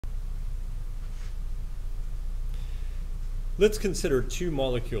Let's consider two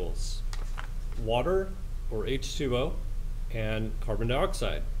molecules, water, or H2O, and carbon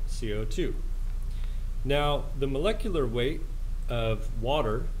dioxide, CO2. Now, the molecular weight of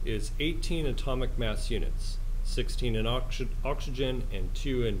water is 18 atomic mass units, 16 in oxygen and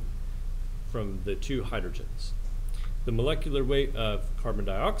 2 from the two hydrogens. The molecular weight of carbon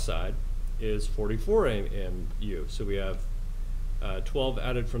dioxide is 44 mu, so we have 12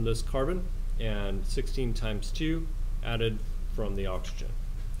 added from this carbon and 16 times 2 added from the oxygen.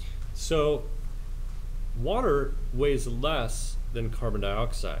 So water weighs less than carbon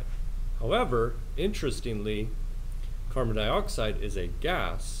dioxide. However, interestingly, carbon dioxide is a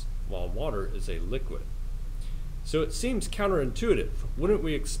gas while water is a liquid. So it seems counterintuitive. Wouldn't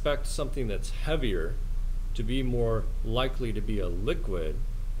we expect something that's heavier to be more likely to be a liquid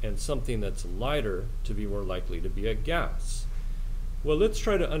and something that's lighter to be more likely to be a gas? Well, let's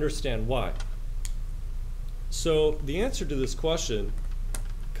try to understand why. So the answer to this question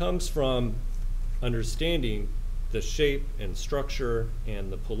comes from understanding the shape and structure and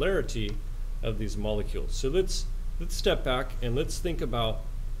the polarity of these molecules. So let's step back and let's think about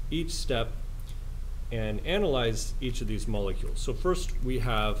each step and analyze each of these molecules. So first we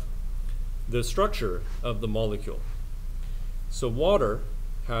have the structure of the molecule. So water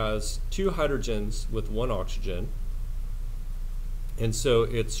has 2 hydrogens with 1 oxygen, and so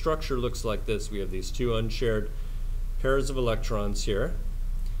its structure looks like this. We have these 2 unshared pairs of electrons here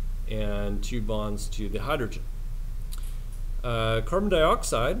and 2 bonds to the hydrogen. Carbon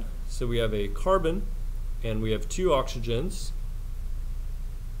dioxide, so we have a carbon and we have 2 oxygens.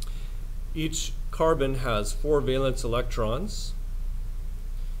 Each carbon has 4 valence electrons.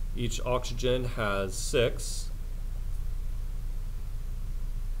 Each oxygen has 6.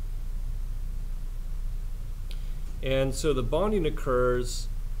 And so the bonding occurs,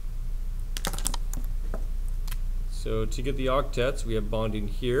 so to get the octets, we have bonding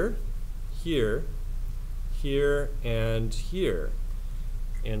here, here, here, and here.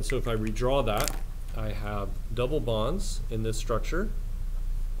 And so if I redraw that, I have double bonds in this structure.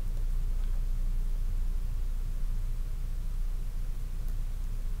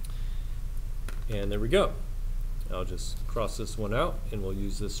 And there we go. I'll just cross this one out and we'll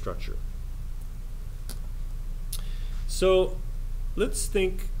use this structure. So let's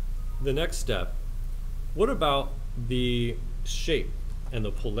think the next step. What about the shape and the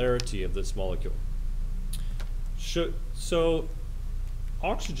polarity of this molecule? So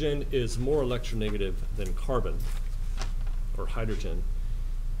oxygen is more electronegative than carbon or hydrogen.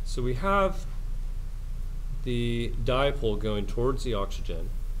 So we have the dipole going towards the oxygen.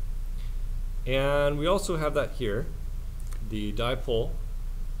 And we also have that here. The dipole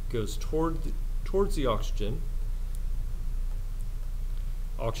goes towards the oxygen.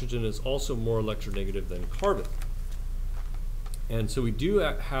 Oxygen is also more electronegative than carbon. And so we do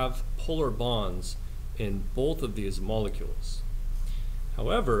have polar bonds in both of these molecules.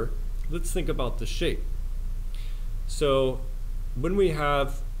 However, let's think about the shape. So when we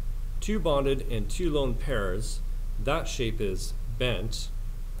have 2 bonded and 2 lone pairs, that shape is bent.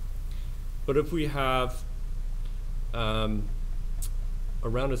 But if we have around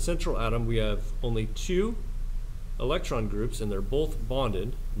a central atom, we have only 2 electron groups and they're both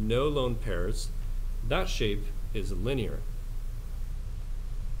bonded, no lone pairs, that shape is linear.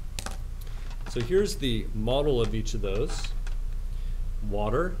 So here's the model of each of those.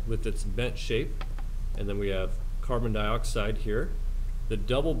 Water with its bent shape, and then we have carbon dioxide here. The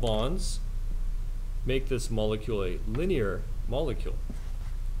double bonds make this molecule a linear molecule.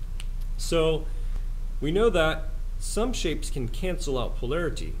 So we know that some shapes can cancel out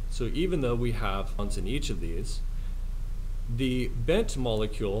polarity. So even though we have bonds in each of these, the bent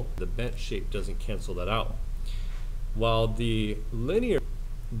molecule, the bent shape doesn't cancel that out. While the linear,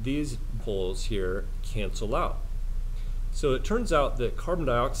 these poles here cancel out. So it turns out that carbon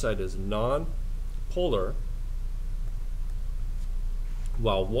dioxide is non-polar,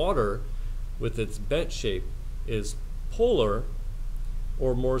 while water with its bent shape is polar,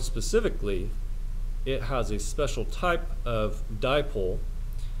 or more specifically, it has a special type of dipole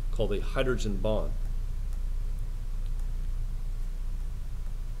called a hydrogen bond.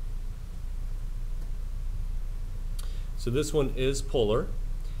 So this one is polar,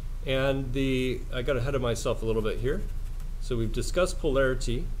 and I got ahead of myself a little bit here. So we've discussed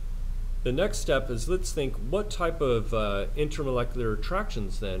polarity. The next step is, let's think what type of intermolecular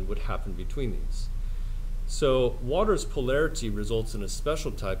attractions then would happen between these. So water's polarity results in a special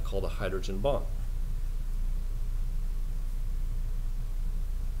type called a hydrogen bond.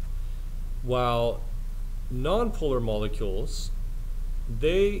 While nonpolar molecules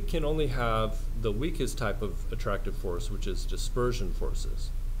they can only have the weakest type of attractive force, which is dispersion forces,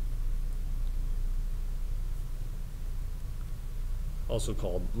 also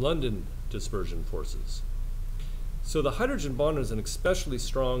called London dispersion forces. So the hydrogen bond is an especially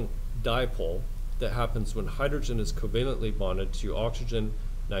strong dipole that happens when hydrogen is covalently bonded to oxygen,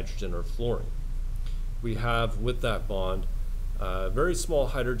 nitrogen, or fluorine. We have with that bond a very small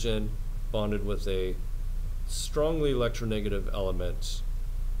hydrogen bonded with a strongly electronegative element,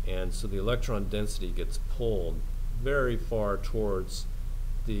 and so the electron density gets pulled very far towards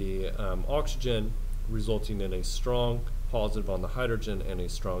the oxygen, resulting in a strong positive on the hydrogen and a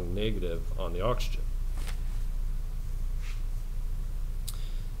strong negative on the oxygen.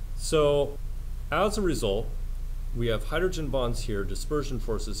 So as a result, we have hydrogen bonds here, dispersion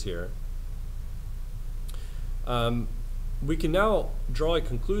forces here. We can now draw a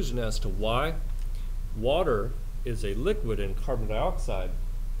conclusion as to why water is a liquid and carbon dioxide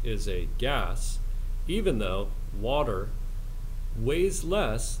is a gas, even though water weighs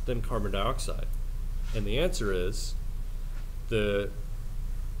less than carbon dioxide. And the answer is the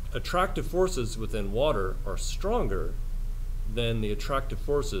attractive forces within water are stronger than the attractive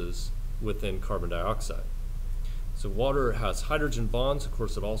forces within carbon dioxide. So water has hydrogen bonds. Of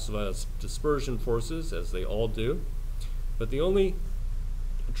course, it also has dispersion forces, as they all do. But the only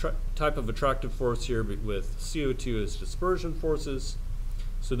type of attractive force here with CO2 is dispersion forces.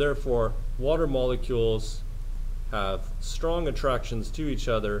 So therefore, water molecules have strong attractions to each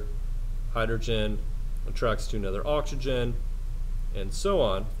other. Hydrogen attracts to another oxygen, and so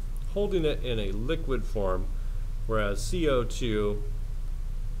on, holding it in a liquid form, whereas CO2,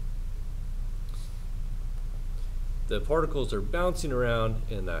 the particles are bouncing around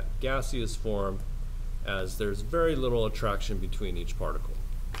in that gaseous form, as there's very little attraction between each particle.